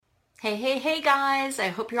Hey guys, I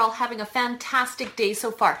hope you're all having a fantastic day so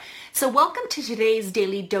far. So welcome to today's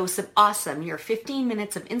Daily Dose of Awesome, your 15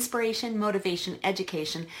 minutes of inspiration, motivation,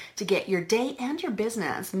 education to get your day and your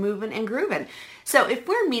business moving and grooving. So if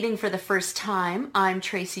we're meeting for the first time, I'm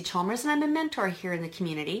Tracy Chalmers and I'm a mentor here in the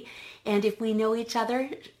community. And if we know each other,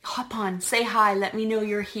 hop on, say hi, let me know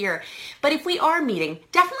you're here. But if we are meeting,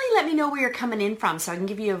 definitely let me know where you're coming in from so I can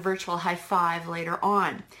give you a virtual high five later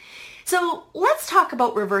on. So let's talk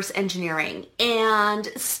about reverse engineering and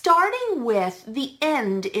starting with the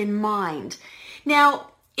end in mind. Now,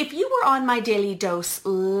 if you were on my Daily Dose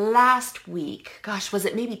last week, gosh, was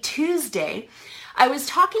it maybe Tuesday? I was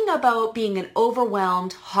talking about being an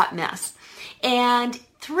overwhelmed hot mess. And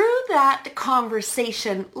through that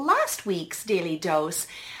conversation last week's Daily Dose,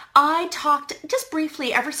 I talked just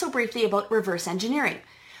briefly, ever so briefly, about reverse engineering.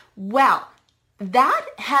 Well, that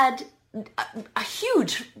had a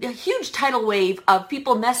huge tidal wave of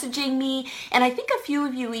people messaging me, and I think a few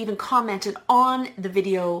of you even commented on the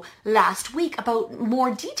video last week about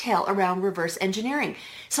more detail around reverse engineering.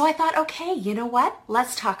 So I thought, okay, you know what?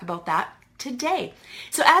 Let's talk about that today.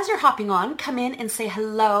 So as you're hopping on, come in and say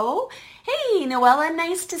hello. Hey, Noella,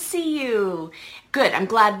 nice to see you. Good. I'm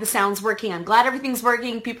glad the sound's working. I'm glad everything's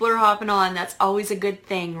working. People are hopping on. That's always a good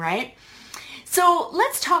thing, right? So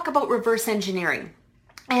let's talk about reverse engineering.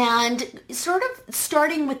 And sort of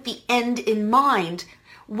starting with the end in mind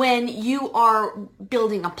when you are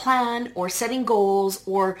building a plan or setting goals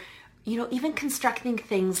or, even constructing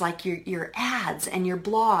things like your ads and your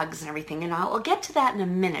blogs and everything. And I'll get to that in a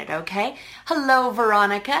minute, okay? Hello,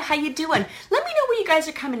 Veronica. How you doing? Let me know where you guys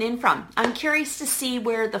are coming in from. I'm curious to see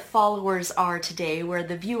where the followers are today, where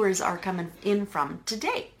the viewers are coming in from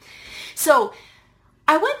today. So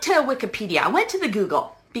I went to Wikipedia. I went to the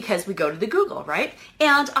Google, because we go to the Google, right?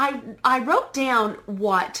 And I wrote down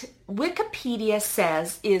what Wikipedia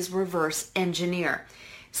says is reverse engineer.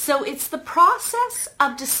 So it's the process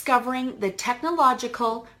of discovering the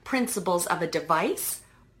technological principles of a device,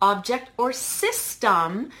 object, or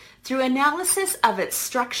system through analysis of its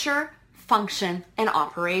structure, function, and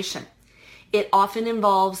operation. It often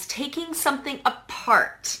involves taking something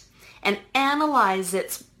apart and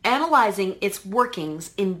analyzing its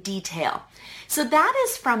workings in detail. So that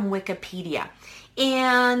is from Wikipedia.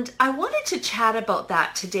 And I wanted to chat about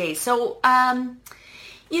that today. So,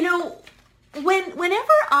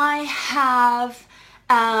 whenever I have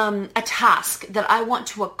a task that I want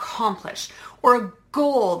to accomplish or a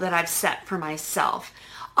goal that I've set for myself,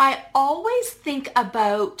 I always think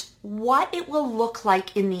about what it will look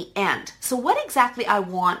like in the end. So what exactly I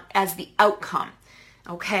want as the outcome.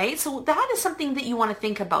 Okay, so that is something that you want to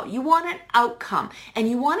think about. You want an outcome and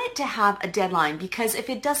you want it to have a deadline, because if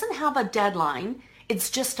it doesn't have a deadline, it's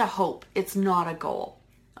just a hope. It's not a goal.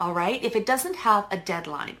 All right, if it doesn't have a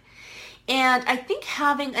deadline. And I think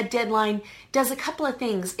having a deadline does a couple of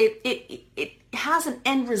things. It has an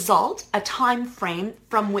end result, a time frame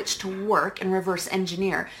from which to work and reverse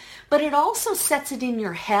engineer, but it also sets it in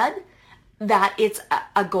your head that it's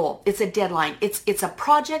a goal, it's a deadline, it's a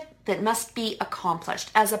project that must be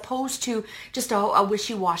accomplished, as opposed to just a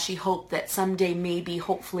wishy-washy hope that someday, maybe,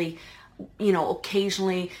 hopefully,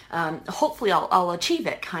 occasionally, hopefully I'll achieve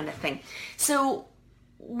it kind of thing. So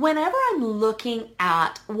whenever I'm looking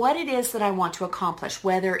at what it is that I want to accomplish,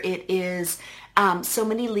 whether it is so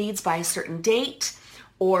many leads by a certain date,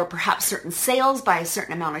 or perhaps certain sales by a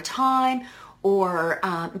certain amount of time, or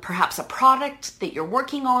perhaps a product that you're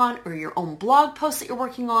working on, or your own blog post that you're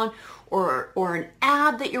working on, or an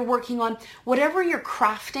ad that you're working on, whatever you're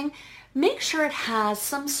crafting, make sure it has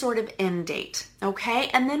some sort of end date, okay?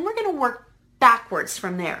 And then we're going to work backwards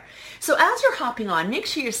from there. So as you're hopping on, make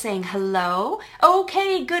sure you're saying hello.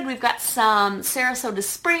 Okay, good. We've got some Sarasota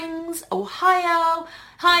Springs, Ohio.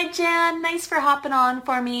 Hi, Jan. Nice for hopping on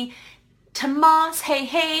for me. Tomas,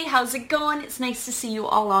 hey, how's it going? It's nice to see you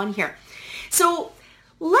all on here. So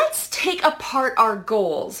let's take apart our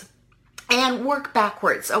goals and work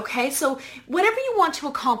backwards, okay? So whatever you want to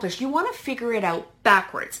accomplish, you want to figure it out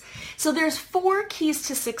backwards. So there's 4 keys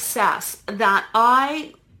to success that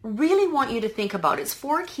I really want you to think about. It's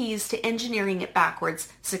 4 keys to engineering it backwards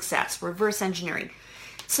success, reverse engineering.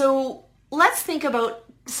 So let's think about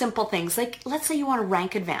simple things. Like, let's say you want to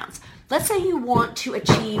rank advance. Let's say you want to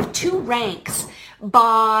achieve 2 ranks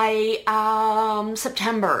by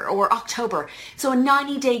September or October. So a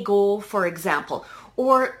 90-day goal, for example.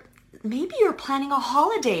 Or maybe you're planning a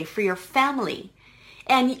holiday for your family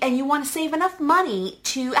and you want to save enough money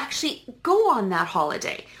to actually go on that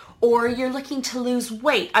holiday. Or you're looking to lose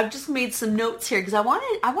weight. I've just made some notes here because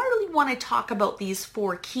I really want to talk about these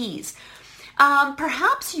 4 keys.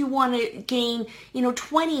 Perhaps you want to gain,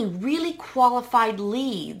 20 really qualified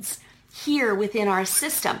leads here within our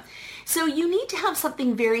system. So you need to have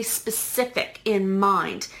something very specific in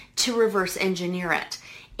mind to reverse engineer it.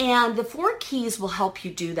 And the 4 keys will help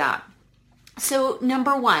you do that. So key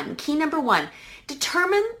number one,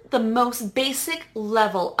 determine the most basic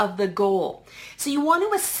level of the goal. So you want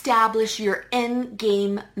to establish your end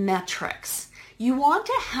game metrics. You want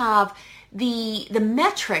to have the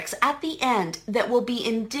metrics at the end that will be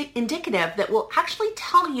indicative, that will actually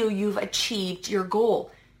tell you you've achieved your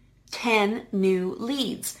goal. 10 new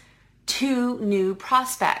leads, 2 new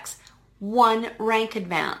prospects, 1 rank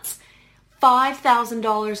advance,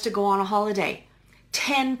 $5,000 to go on a holiday,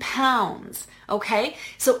 10 pounds, okay?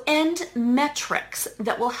 So end metrics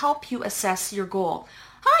that will help you assess your goal.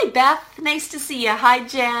 Hi, Beth. Nice to see you. Hi,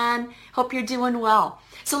 Jan. Hope you're doing well.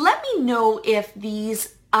 So let me know if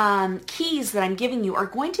these keys that I'm giving you are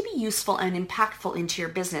going to be useful and impactful into your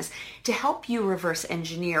business to help you reverse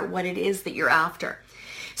engineer what it is that you're after.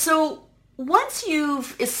 So once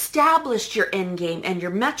you've established your end game and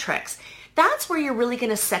your metrics, that's where you're really going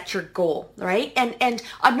to set your goal, right? And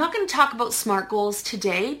I'm not going to talk about SMART goals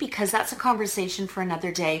today because that's a conversation for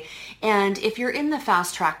another day. And if you're in the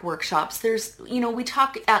Fast Track workshops, we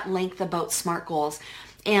talk at length about SMART goals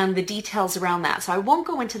and the details around that. So I won't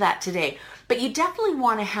go into that today, but you definitely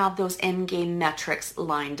want to have those end game metrics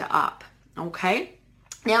lined up, okay?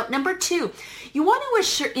 Now, number 2, you want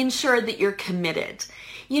to ensure that you're committed.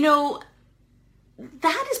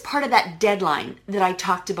 That is part of that deadline that I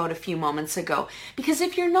talked about a few moments ago. Because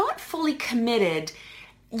if you're not fully committed,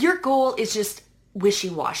 your goal is just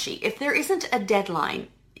wishy-washy. If there isn't a deadline,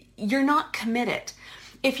 you're not committed.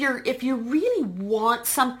 If you really want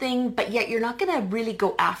something, but yet you're not going to really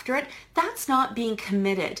go after it, that's not being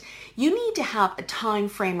committed. You need to have a time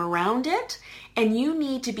frame around it, and you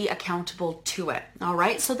need to be accountable to it. All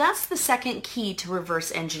right? So that's the second key to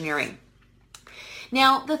reverse engineering.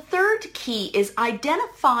 Now, the third key is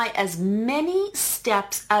identify as many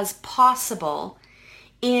steps as possible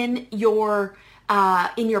in your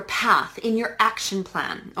path, in your action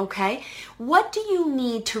plan, okay? What do you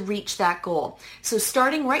need to reach that goal? So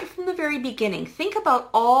starting right from the very beginning, think about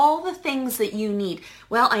all the things that you need.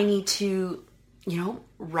 Well, I need to,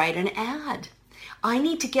 write an ad. I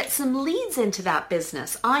need to get some leads into that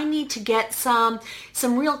business. I need to get some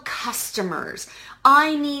real customers.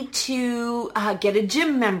 I need to get a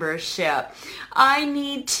gym membership. I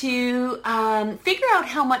need to figure out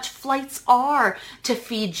how much flights are to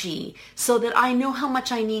Fiji so that I know how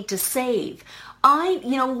much I need to save.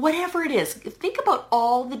 Whatever it is, think about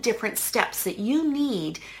all the different steps that you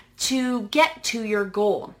need to get to your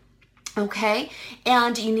goal, okay?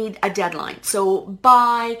 And you need a deadline. So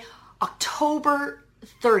by October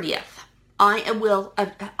 30th, I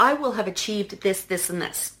will have achieved this, and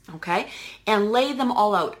this, okay? And lay them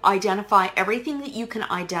all out. Identify everything that you can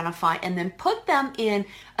identify and then put them in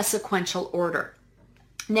a sequential order.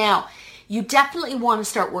 Now, you definitely want to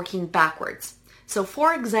start working backwards. So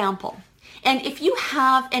for example, and if you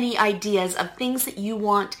have any ideas of things that you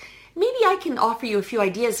want, maybe I can offer you a few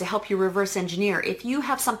ideas to help you reverse engineer. If you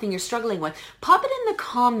have something you're struggling with, pop it in the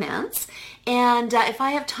comments. And if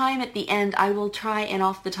I have time at the end, I will try and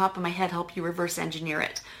off the top of my head help you reverse engineer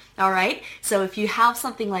it. All right? So if you have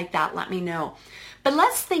something like that, let me know. But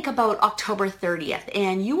let's think about October 30th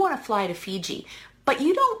and you want to fly to Fiji, but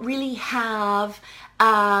you don't really have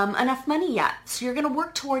enough money yet. So you're going to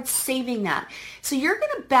work towards saving that. So you're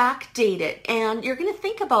going to backdate it and you're going to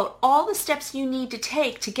think about all the steps you need to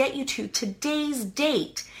take to get you to today's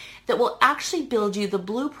date that will actually build you the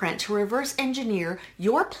blueprint to reverse engineer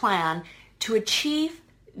your plan to achieve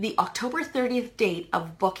the October 30th date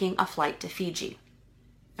of booking a flight to Fiji.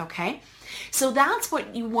 Okay? So that's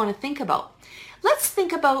what you want to think about. Let's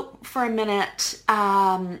think about for a minute,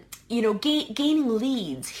 gaining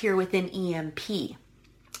leads here within EMP.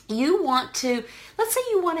 You want to, let's say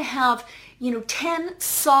you want to have, 10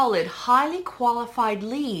 solid, highly qualified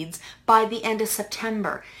leads by the end of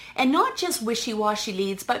September. And not just wishy-washy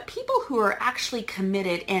leads, but people who are actually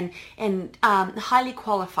committed and highly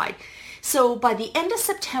qualified. So by the end of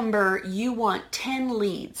September, you want 10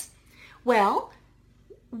 leads. Well,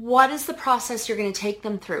 what is the process you're going to take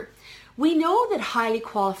them through? We know that highly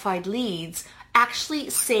qualified leads actually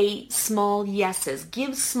say small yeses,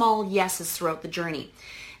 give small yeses throughout the journey.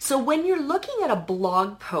 So when you're looking at a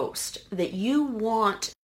blog post that you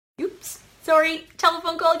want,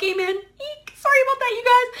 telephone call came in. Eek, sorry about that, you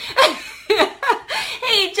guys.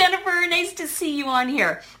 Hey, Jennifer, nice to see you on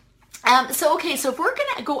here. So if we're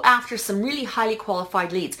going to go after some really highly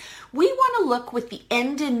qualified leads, we want to look with the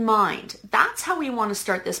end in mind. That's how we want to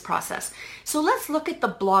start this process. So let's look at the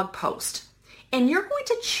blog post. And you're going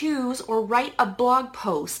to choose or write a blog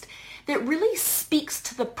post that really speaks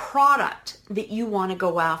to the product that you want to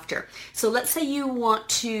go after. So let's say you want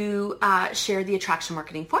to share the attraction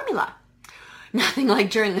marketing formula. Nothing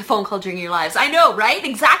like during a phone call during your lives. I know, right?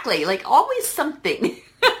 Exactly. Like always something.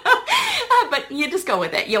 But you just go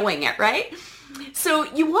with it. You wing it, right? So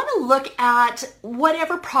you want to look at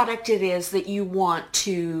whatever product it is that you want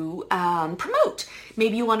to promote.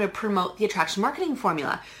 Maybe you want to promote the attraction marketing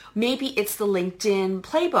formula. Maybe it's the LinkedIn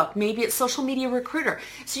playbook. Maybe it's social media recruiter.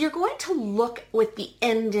 So you're going to look with the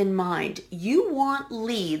end in mind. You want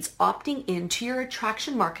leads opting into your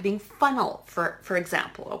attraction marketing funnel, for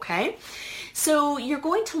example, okay? So you're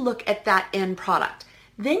going to look at that end product.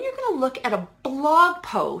 Then you're going to look at a blog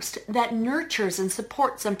post that nurtures and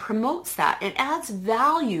supports and promotes that and adds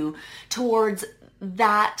value towards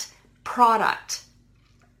that product.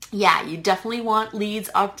 Yeah, you definitely want leads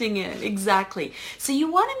opting in. Exactly. So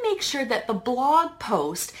you want to make sure that the blog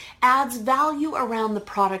post adds value around the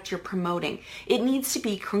product you're promoting. It needs to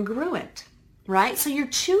be congruent, right? So you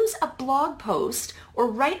choose a blog post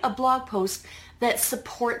or write a blog post that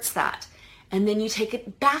supports that. And then you take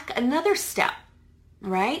it back another step.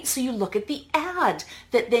 Right? So you look at the ad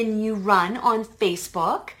that then you run on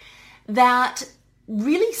Facebook that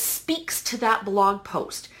really speaks to that blog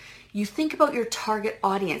post. You think about your target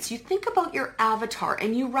audience. You think about your avatar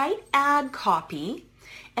and you write ad copy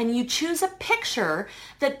and you choose a picture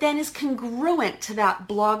that then is congruent to that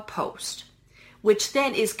blog post, which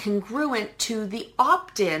then is congruent to the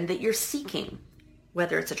opt-in that you're seeking.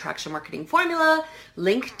 Whether it's attraction marketing formula,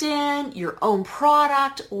 LinkedIn, your own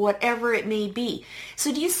product, whatever it may be.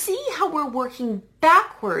 So do you see how we're working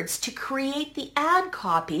backwards to create the ad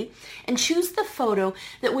copy and choose the photo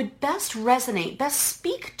that would best resonate, best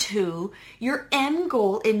speak to your end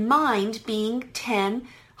goal in mind being 10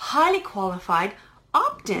 highly qualified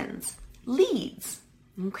opt-ins, leads.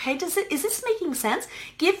 Okay, is this making sense?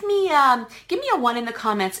 Give me a 1 in the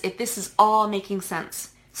comments if this is all making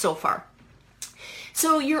sense so far.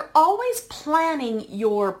 So you're always planning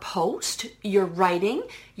your post, your writing,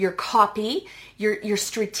 your copy, your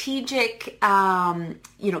strategic,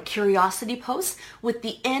 curiosity posts with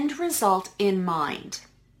the end result in mind.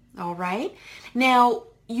 All right. Now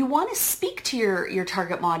you want to speak to your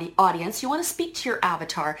target audience. You want to speak to your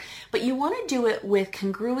avatar, but you want to do it with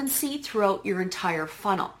congruency throughout your entire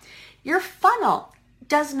funnel. Your funnel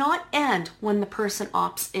does not end when the person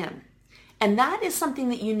opts in. And that is something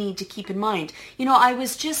that you need to keep in mind. You know, I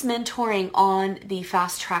was just mentoring on the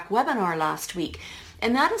Fast Track webinar last week,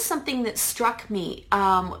 and that is something that struck me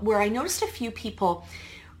where I noticed a few people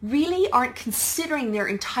really aren't considering their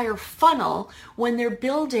entire funnel when they're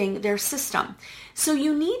building their system. So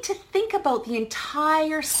you need to think about the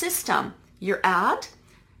entire system, your ad,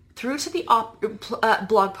 through to the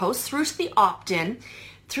blog post, through to the opt-in,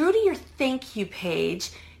 through to your thank you page,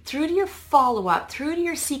 through to your follow-up, through to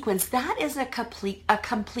your sequence. That is a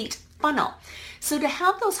complete funnel. So to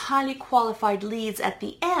have those highly qualified leads at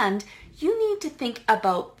the end, you need to think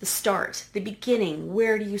about the start, the beginning.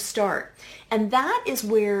 Where do you start? And that is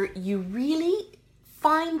where you really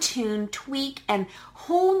fine-tune, tweak, and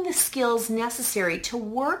hone the skills necessary to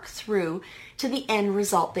work through to the end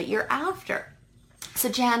result that you're after. So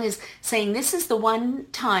Jan is saying this is the one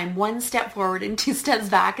time, 1 step forward and 2 steps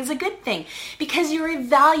back is a good thing because you're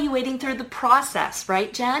evaluating through the process,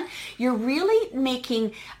 right, Jan? You're really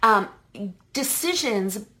making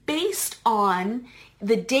decisions based on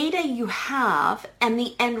the data you have and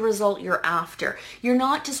the end result you're after. You're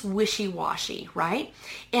not just wishy-washy, right?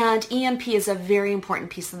 And EMP is a very important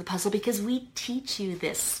piece of the puzzle because we teach you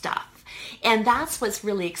this stuff. And that's what's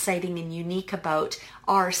really exciting and unique about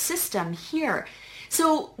our system here.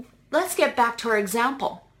 So let's get back to our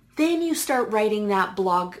example. Then you start writing that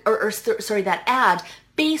blog, that ad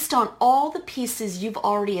based on all the pieces you've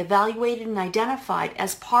already evaluated and identified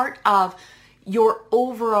as part of your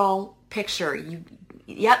overall picture. You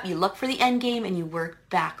look for the end game and you work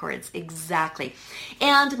backwards. Exactly.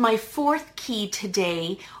 And my 4th key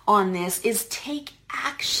today on this is take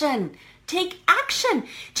action. Take action.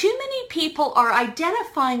 Too many people are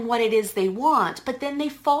identifying what it is they want, but then they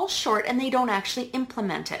fall short and they don't actually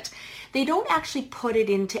implement it. They don't actually put it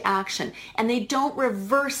into action and they don't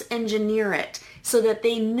reverse engineer it so that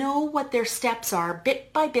they know what their steps are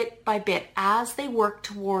bit by bit by bit as they work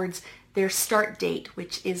towards their start date,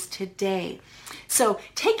 which is today. So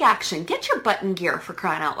take action. Get your butt in gear for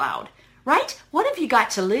crying out loud, right? What have you got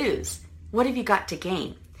to lose? What have you got to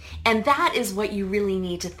gain? And that is what you really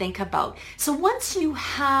need to think about. So once you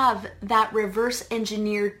have that reverse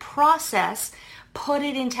engineered process, put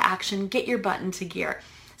it into action, get your butt into gear.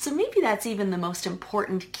 So maybe that's even the most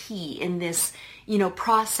important key in this,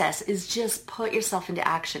 process, is just put yourself into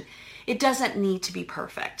action. It doesn't need to be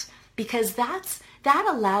perfect, because that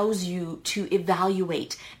allows you to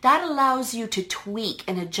evaluate. That allows you to tweak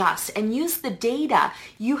and adjust and use the data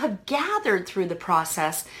you have gathered through the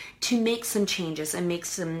process to make some changes and make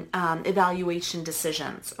some evaluation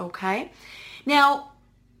decisions, okay? Now,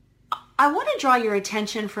 I want to draw your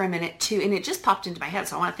attention for a minute to, and it just popped into my head,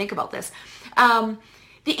 so I want to think about this,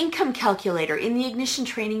 the income calculator in the Ignition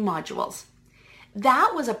training modules.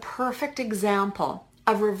 That was a perfect example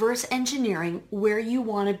of reverse engineering where you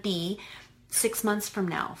want to be 6 months from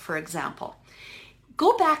now, for example.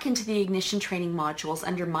 Go back into the Ignition training modules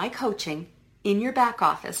under My Coaching in your back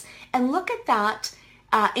office and look at that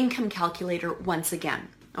income calculator once again,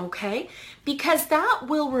 okay? Because that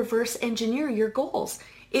will reverse engineer your goals.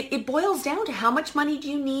 It boils down to how much money do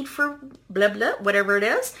you need for blah, blah, whatever it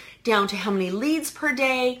is, down to how many leads per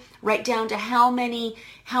day, right down to how many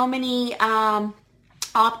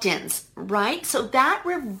opt-ins, right? So that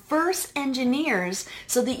reverse engineers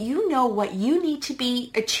so that you know what you need to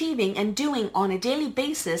be achieving and doing on a daily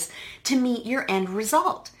basis to meet your end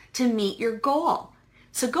result, to meet your goal.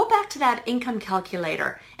 So go back to that income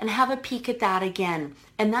calculator and have a peek at that again.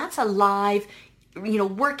 And that's a live,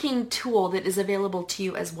 working tool that is available to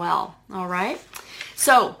you as well. All right.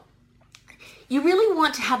 So you really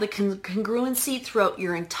want to have the congruency throughout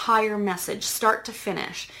your entire message, start to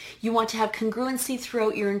finish. You want to have congruency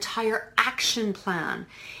throughout your entire action plan.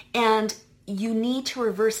 And you need to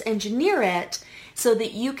reverse engineer it so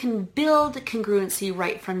that you can build congruency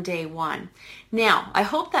right from day one. Now, I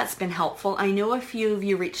hope that's been helpful. I know a few of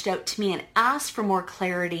you reached out to me and asked for more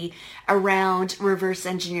clarity around reverse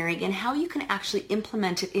engineering and how you can actually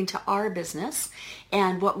implement it into our business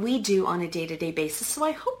and what we do on a day-to-day basis. So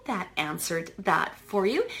I hope that answered that for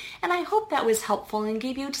you. And I hope that was helpful and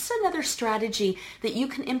gave you just another strategy that you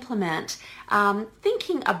can implement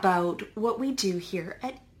thinking about what we do here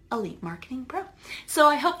at Elite Marketing Pro. So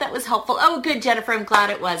I hope that was helpful. Oh, good, Jennifer. I'm glad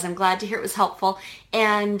it was. I'm glad to hear it was helpful.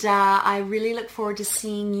 And I really look forward to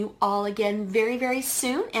seeing you all again very, very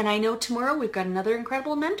soon. And I know tomorrow we've got another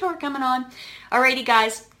incredible mentor coming on. Alrighty,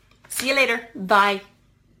 guys. See you later. Bye.